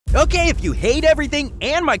Okay, if you hate everything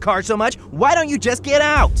and my car so much, why don't you just get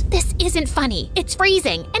out? This isn't funny. It's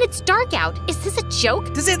freezing, and it's dark out. Is this a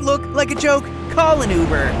joke? Does it look like a joke? Call an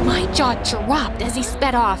Uber. My jaw dropped as he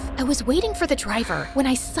sped off. I was waiting for the driver when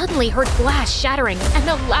I suddenly heard glass shattering and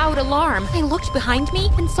a loud alarm. I looked behind me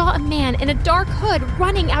and saw a man in a dark hood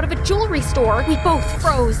running out of a jewelry store. We both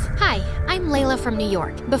froze. Hi, I'm Layla from New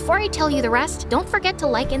York. Before I tell you the rest, don't forget to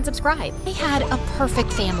like and subscribe. I had a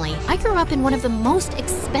perfect family. I grew up in one of the most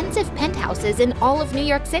expensive penthouses in all of New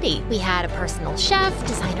York City. We had a personal chef,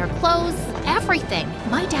 designer clothes, everything.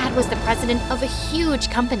 My dad was the president of a huge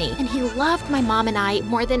company, and he loved my mom and I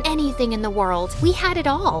more than anything in the world. We had it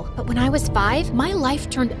all. But when I was 5, my life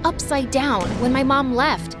turned upside down when my mom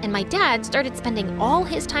left, and my dad started spending all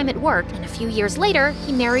his time at work, and a few years later,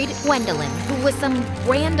 he married Gwendolyn, who was some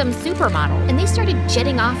random supermodel, and they started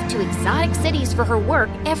jetting off to exotic cities for her work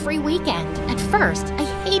every weekend. At first, I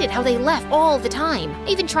hated how they left all the time. I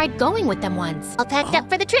even tried going with them once. All packed up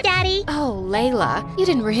for the trip, Daddy. Oh, Layla, you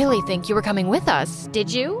didn't really think you were coming with us,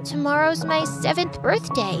 did you? Tomorrow's my 7th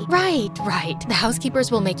birthday. Right. The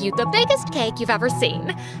housekeepers will make you the biggest cake you've ever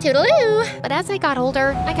seen. Toodaloo. But as I got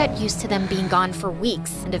older, I got used to them being gone for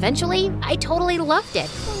weeks, and eventually, I totally loved it.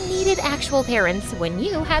 Who needed actual parents when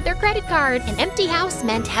you had their credit card? An empty house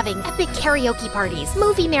meant having epic karaoke parties,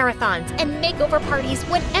 movie marathons, and makeover parties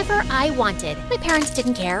whenever I wanted. My parents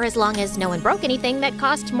didn't care as long as no one broke anything that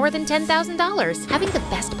cost more than $10,000. Having the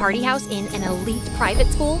best party house in an elite private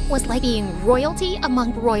school was like being royalty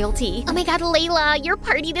among royalty. Oh my God, Layla, your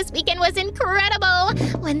party this weekend was incredible.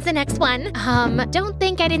 When's the next one? Don't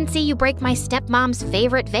think I didn't see you break my stepmom's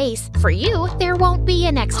favorite vase. For you, there won't be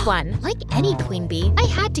a next one. Like any queen bee, I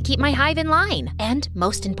had to keep my hive in line. And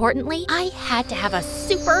most importantly, I had to have a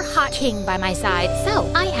super hot king by my side.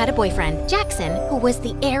 So I had a boyfriend, Jackson, who was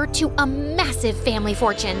the heir to a massive family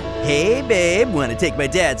fortune. Hey, babe, want to take my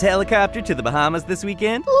dad's helicopter to the Bahamas this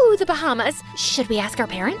weekend? Ooh, the Bahamas. Should we ask our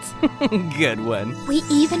parents? Good one. We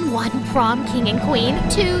even won prom king and queen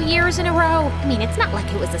 2 years in a row. I mean, it's not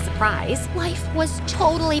like it was a surprise. Life was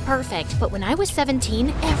totally perfect, but when I was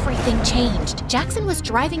 17, everything changed. Jackson was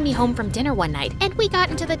driving me home from dinner one night, and we got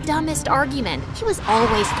into the dumbest argument. He was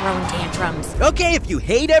always throwing tantrums. Okay, if you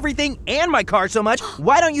hate everything and my car so much,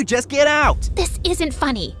 why don't you just get out? This isn't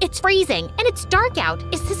funny. It's freezing, and it's dark out.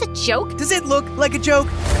 Is this a joke? Does it look like a joke?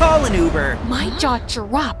 Call an Uber. My jaw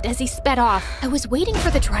dropped as he sped off. I was waiting for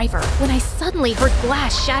the driver when I suddenly heard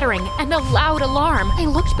glass shattering and a loud alarm. I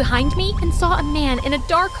looked behind me and saw a man in a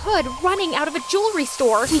dark hood running out of a jewelry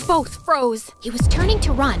store. We both froze. He was turning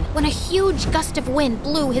to run when a huge gust of wind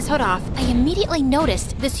blew his hood off. I immediately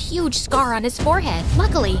noticed this huge scar on his forehead.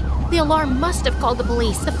 Luckily, the alarm must have called the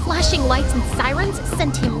police. The flashing lights and sirens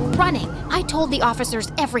sent him running. I told the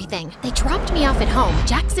officers everything. They dropped me off at home.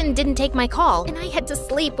 Jackson didn't take my call, and I had to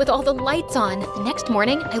sleep with all the lights on. The next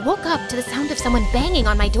morning, I woke up to the sound of someone banging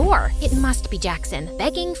on my door. It must be Jackson,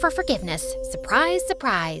 begging for forgiveness. Surprise,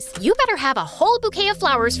 surprise. You better have a whole bouquet of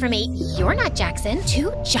flowers for me. You're not Jackson.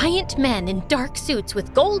 2 giant men in dark suits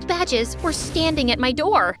with gold badges were standing at my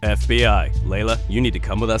door. FBI, Layla, you need to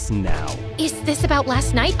come with us now. Is this about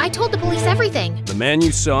last night? I told the police everything. The man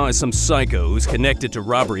you saw is some psycho who's connected to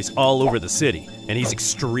robberies all over the city, and he's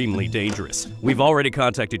extremely dangerous. We've already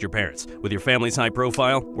contacted your parents. With your family's high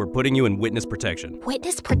profile, we're putting you in witness protection.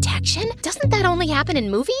 Witness protection? Doesn't that only happen in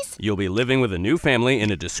movies? You'll be living with a new family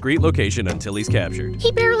in a discreet location until he's captured.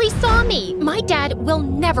 He barely saw me. My dad will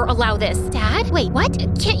never allow this. Dad? Wait, what?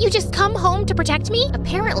 Can't you just come home to protect me?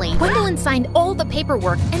 Apparently, Gwendolyn signed all the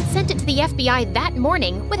paperwork and sent it to the FBI that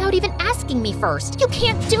morning without even asking me first. You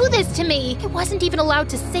can't do this to me. I wasn't even allowed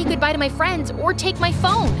to say goodbye to my friends or take my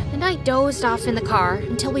phone. And I dozed off in the car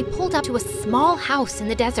until we pulled up to a small house in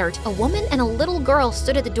the desert. A woman and a little girl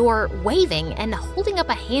stood at the door waving and holding up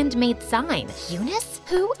a handmade sign. Eunice?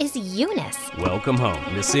 Who is Eunice? Welcome home.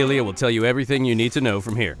 Miss Celia will tell you everything you need to know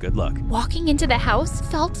from here. Good luck. Walking into the house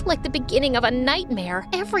felt like the beginning of a nightmare.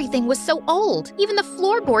 Everything was so old. Even the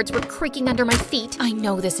floorboards were creaking under my feet. I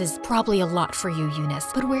know this is probably a lot for you, Eunice,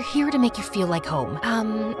 but we're here to make you feel like home.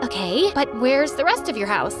 Okay, but where's the rest of your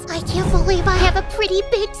house? I can't believe I have a pretty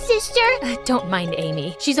big sister. Don't mind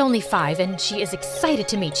Amy. She's only 5 and she is excited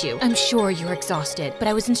to meet you. I'm sure you're exhausted, but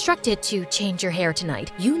I was instructed to change your hair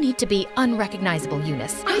tonight. You need to be unrecognizable, Eunice.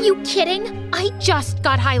 Are you kidding? I just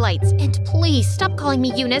got highlights. And please stop calling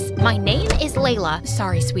me Eunice. My name is Layla.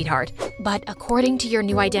 Sorry, sweetheart. But according to your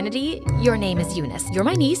new identity, your name is Eunice. You're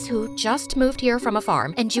my niece who just moved here from a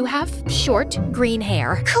farm, and you have short green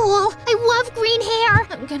hair. Cool. Oh, I love green hair.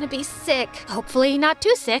 I'm gonna be sick. Hopefully not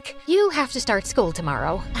too sick. You have to start school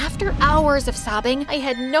tomorrow. After hours of sobbing, I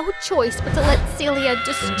had no choice but to let Celia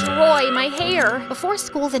destroy my hair. Before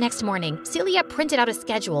school the next morning, Celia printed out a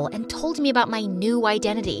schedule and told me about my new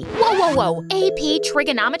identity. Whoa. AP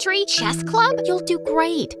Trigonometry Chess Club? You'll do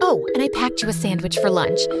great. Oh, and I packed you a sandwich for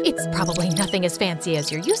lunch. It's probably nothing as fancy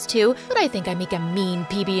as you're used to, but I think I make a mean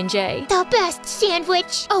PB&J. The best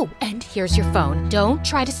sandwich. Oh, and here's your phone. Don't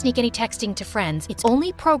try to sneak any texting to friends. It's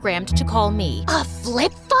only programmed to call me. A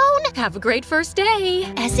flip phone? Have a great first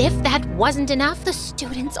day. As if that wasn't enough, the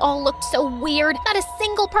students all looked so weird. Not a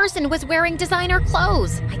single person was wearing designer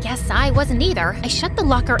clothes. I guess I wasn't either. I shut the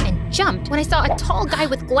locker and jumped when I saw a tall guy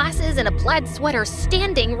with glasses and a plaid sweater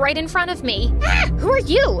standing right in front of me. Who are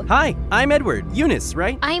you? Hi, I'm Edward. Eunice,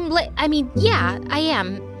 right? Yeah, I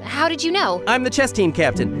am. How did you know? I'm the chess team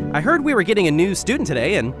captain. I heard we were getting a new student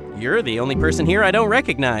today, and you're the only person here I don't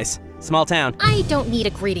recognize. Small town. I don't need a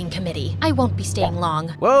greeting committee. I won't be staying long.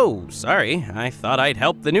 Whoa, sorry. I thought I'd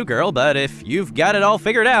help the new girl, but if you've got it all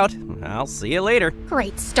figured out, I'll see you later.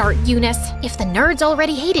 Great start, Eunice. If the nerds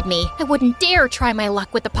already hated me, I wouldn't dare try my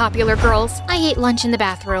luck with the popular girls. I ate lunch in the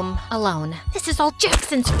bathroom, alone. This is all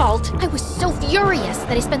Jackson's fault. I was so furious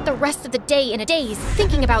that I spent the rest of the day in a daze,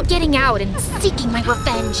 thinking about getting out and seeking my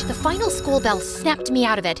revenge. The final school bell snapped me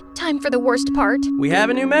out of it. Time for the worst part. We have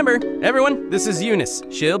a new member. Everyone, this is Eunice.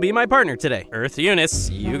 She'll be my partner today. Earth Eunice,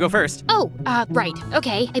 you go first. Oh, right.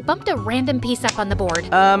 Okay. I bumped a random piece up on the board.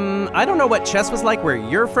 I don't know what chess was like where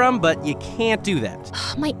you're from, but you can't do that.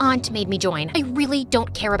 My aunt made me join. I really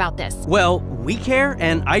don't care about this. Well, we care,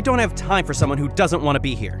 and I don't have time for someone who doesn't want to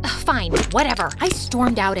be here. Fine, whatever. I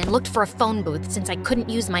stormed out and looked for a phone booth since I couldn't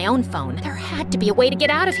use my own phone. There had to be a way to get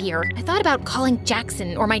out of here. I thought about calling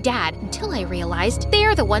Jackson or my dad until I realized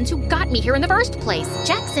they're the ones who got me here in the first place.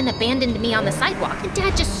 Jackson abandoned me on the sidewalk, and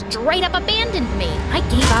Dad just straight up abandoned me. I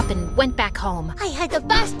gave up and went back home. I had the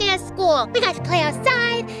best day of school. We got to play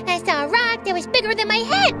outside, and I saw a rock that was bigger than my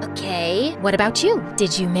head. Okay, what about you?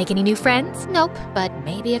 Did you make any new friends? Nope, but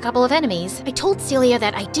maybe a couple of enemies. I told Celia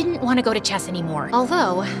that I didn't want to go to chess anymore.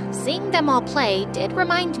 Although, seeing them all play did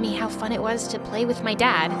remind me how fun it was to play with my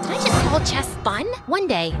dad. Did I just call chess fun? One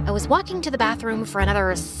day, I was walking to the bathroom for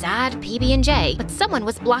another sad PB&J, but someone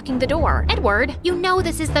was blocking the door. Edward, you know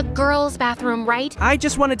this is the girls' bathroom, right? I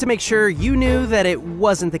just wanted to make sure you knew that it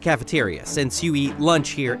wasn't the cafeteria, since you eat lunch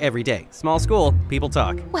here every day. Small school, people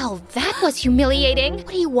talk. Well, that was humiliating. What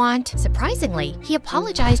do you want? Surprisingly, he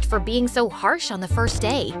apologized for being so harsh on the first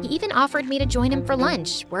day. He even offered me to join him for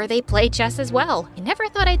lunch, where they play chess as well. I never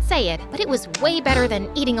thought I'd say it, but it was way better than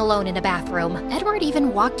eating alone in a bathroom. Edward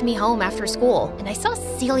even walked me home after school, and I saw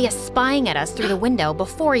Celia spying at us through the window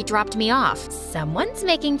before he dropped me off. Someone's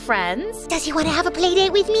making friends. Does he want to have a play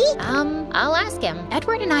date with me? I'll ask him.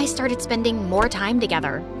 Edward and I started spending more time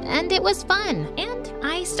together, and it was fun. And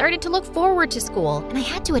I started to look forward to school, and I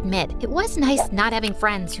had to admit, it was nice not having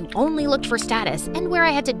friends who only looked for status and where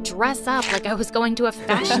I had to dress up like I was going to a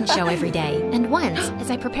fashion show every day. And once, as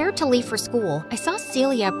I prepared to leave for school, I saw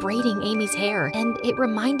Celia braiding Amy's hair, and it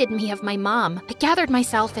reminded me of my mom. I gathered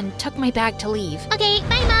myself and took my bag to leave. Okay,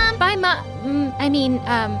 bye, Mom. Bye,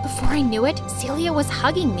 before I knew it, Celia was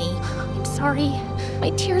hugging me. I'm sorry.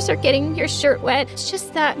 My tears are getting your shirt wet. It's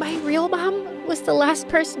just that my real mom was the last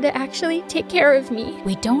person to actually take care of me.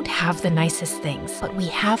 We don't have the nicest things, but we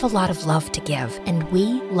have a lot of love to give, and we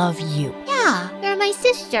love you. Yeah, you're my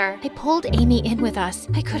sister. I pulled Amy in with us.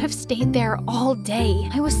 I could have stayed there all day.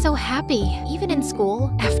 I was so happy. Even in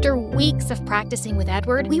school, after weeks of practicing with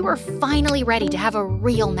Edward, we were finally ready to have a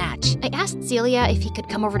real match. I asked Celia if he could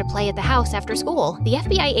come over to play at the house after school. The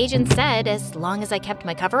FBI agent said as long as I kept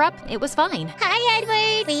my cover up, it was fine. Hi,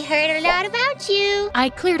 Edward. We heard a lot about you. I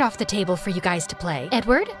cleared off the table for you guys to play.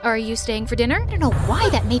 Edward, are you staying for dinner? I don't know why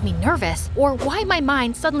that made me nervous, or why my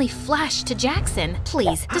mind suddenly flashed to Jackson.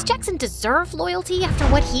 Please, does Jackson deserve loyalty after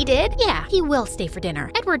what he did? Yeah, he will stay for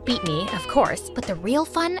dinner. Edward beat me, of course, but the real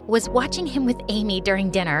fun was watching him with Amy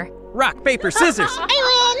during dinner. Rock, paper, scissors!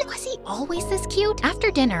 I win! Was he always this cute? After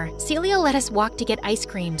dinner, Celia let us walk to get ice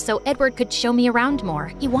cream so Edward could show me around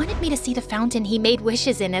more. He wanted me to see the fountain he made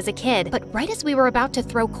wishes in as a kid, but right as we were about to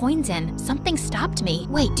throw coins in, something stopped me.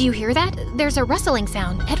 Wait, do you hear that? There's a rustling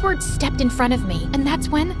sound. Edward stepped in front of me, and that's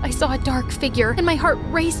when I saw a dark figure, and my heart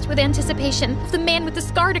raced with anticipation of the man with the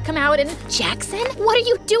scar to come out and— Jackson? What are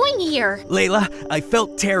you doing here? Layla, I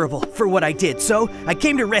felt terrible for what I did, so I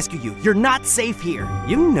came to rescue you. You're not safe here.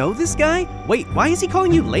 You know this guy? Wait, why is he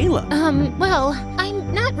calling you Layla? Well,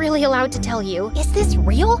 I'm not really allowed to tell you. Is this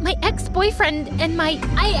real? My ex-boyfriend and I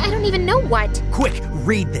don't even know what. Quick,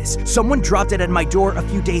 read this. Someone dropped it at my door a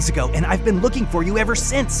few days ago, and I've been looking for you ever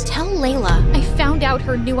since. Tell Layla I found out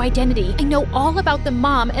her new identity. I know all about the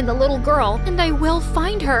mom and the little girl, and I will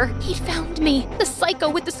find her. He found me, the psycho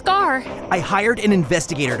with the scar. I hired an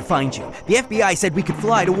investigator to find you. The FBI said we could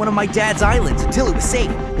fly to one of my dad's islands until it was safe.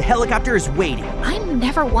 The helicopter is waiting. I'm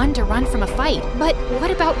never one to run from a fight, but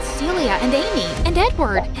what about Celia and Amy and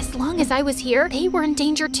Edward? As long as I was here, they were in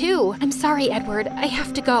danger too. I'm sorry, Edward. I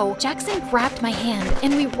have to go. Jackson grabbed my hand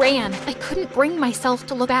and we ran. I couldn't bring myself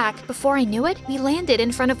to look back. Before I knew it, we landed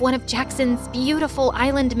in front of one of Jackson's beautiful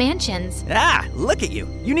island mansions. Ah, look at you.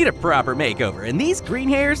 You need a proper makeover, and these green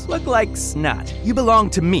hairs look like snot. You belong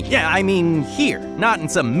to me. Yeah, I mean here, not in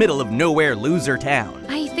some middle of nowhere loser town.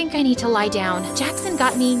 I think I need to lie down. Jackson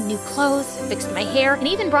got me new clothes, fixed my hair, and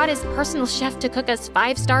even brought his personal chef to cook us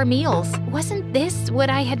 5-star meals. Wasn't this what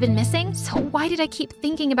I had been missing? So why did I keep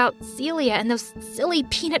thinking about Celia and those silly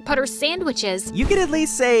peanut butter sandwiches? You could at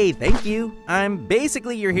least say thank you. I'm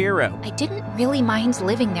basically your hero. I didn't really mind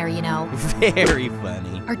living there, you know. Very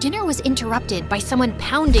funny. Our dinner was interrupted by someone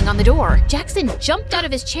pounding on the door. Jackson jumped out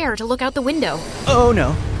of his chair to look out the window. Oh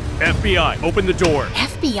no. FBI, open the door.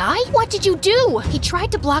 FBI? What did you do? He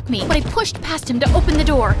tried to block me, but I pushed past him to open the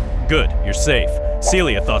door. Good, you're safe.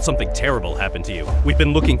 Celia thought something terrible happened to you. We've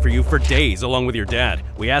been looking for you for days along with your dad.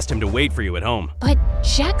 We asked him to wait for you at home. But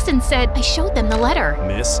Jackson said I showed them the letter.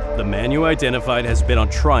 Miss, the man you identified has been on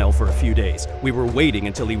trial for a few days. We were waiting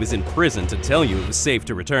until he was in prison to tell you it was safe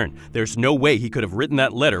to return. There's no way he could have written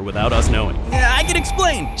that letter without us knowing. Yeah, I can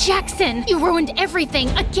explain. Jackson, you ruined everything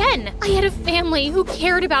again. I had a family who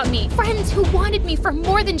cared about me, friends who wanted me for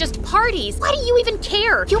more than just parties. Why do you even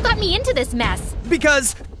care? You got me into this mess.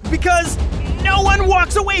 Because no one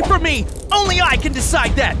walks away from me! Only I can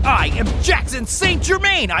decide that! I am Jackson St.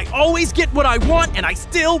 Germain! I always get what I want, and I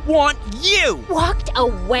still want you! Walked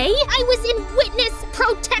away? I was in witness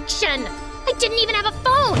protection! I didn't even have a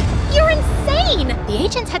phone! You're insane! The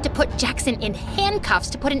agents had to put Jackson in handcuffs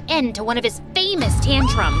to put an end to one of his famous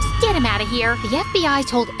tantrums. Get him out of here. The FBI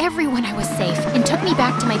told everyone I was safe and took me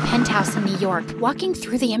back to my penthouse in New York. Walking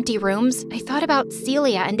through the empty rooms, I thought about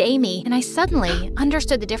Celia and Amy, and I suddenly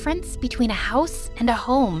understood the difference between a house and a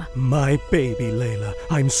home. My baby, Layla,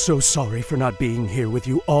 I'm so sorry for not being here with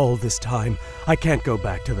you all this time. I can't go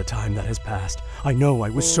back to the time that has passed. I know I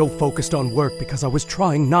was so focused on work because I was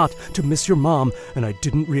trying not to miss your mom, and I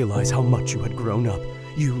didn't realize how much you had grown up.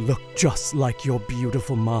 You look just like your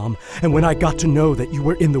beautiful mom, and when I got to know that you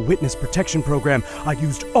were in the witness protection program, I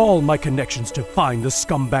used all my connections to find the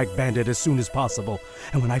scumbag bandit as soon as possible.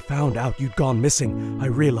 And when I found out you'd gone missing, I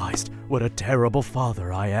realized what a terrible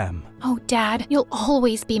father I am. Oh, Dad, you'll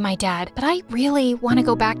always be my dad, but I really want to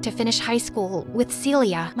go back to finish high school with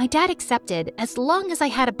Celia. My dad accepted as long as I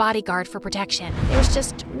had a bodyguard for protection. There's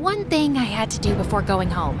just one thing I had to do before going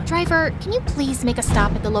home. Driver, can you please make a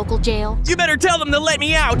stop at the local jail? You better tell them to let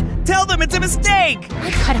me out! Tell them it's a mistake! I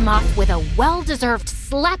cut him off with a well-deserved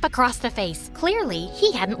slap across the face. Clearly,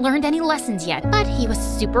 he hadn't learned any lessons yet, but he was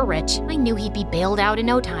super rich. I knew he'd be bailed out in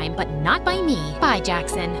no time, but not by me. Bye,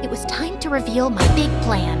 Jackson. It was time to reveal my big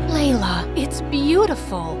plan. Layla, it's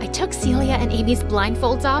beautiful. I took Celia and Amy's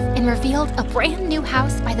blindfolds off and revealed a brand new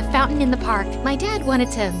house by the fountain in the park. My dad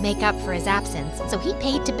wanted to make up for his absence, so he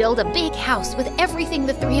paid to build a big house with everything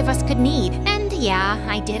the three of us could need. And yeah,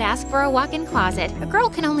 I did ask for a walk-in closet. A girl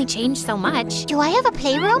can only change so much. Do I have a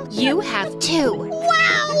playroom? You have two. Wow!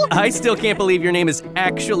 I still can't believe your name is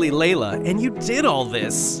actually Layla, and you did all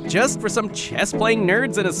this just for some chess-playing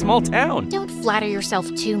nerds in a small town. Don't flatter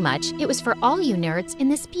yourself too much. It was for all you nerds in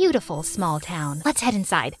this beautiful small town. Let's head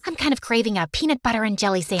inside. I'm kind of craving a peanut butter and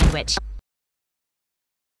jelly sandwich.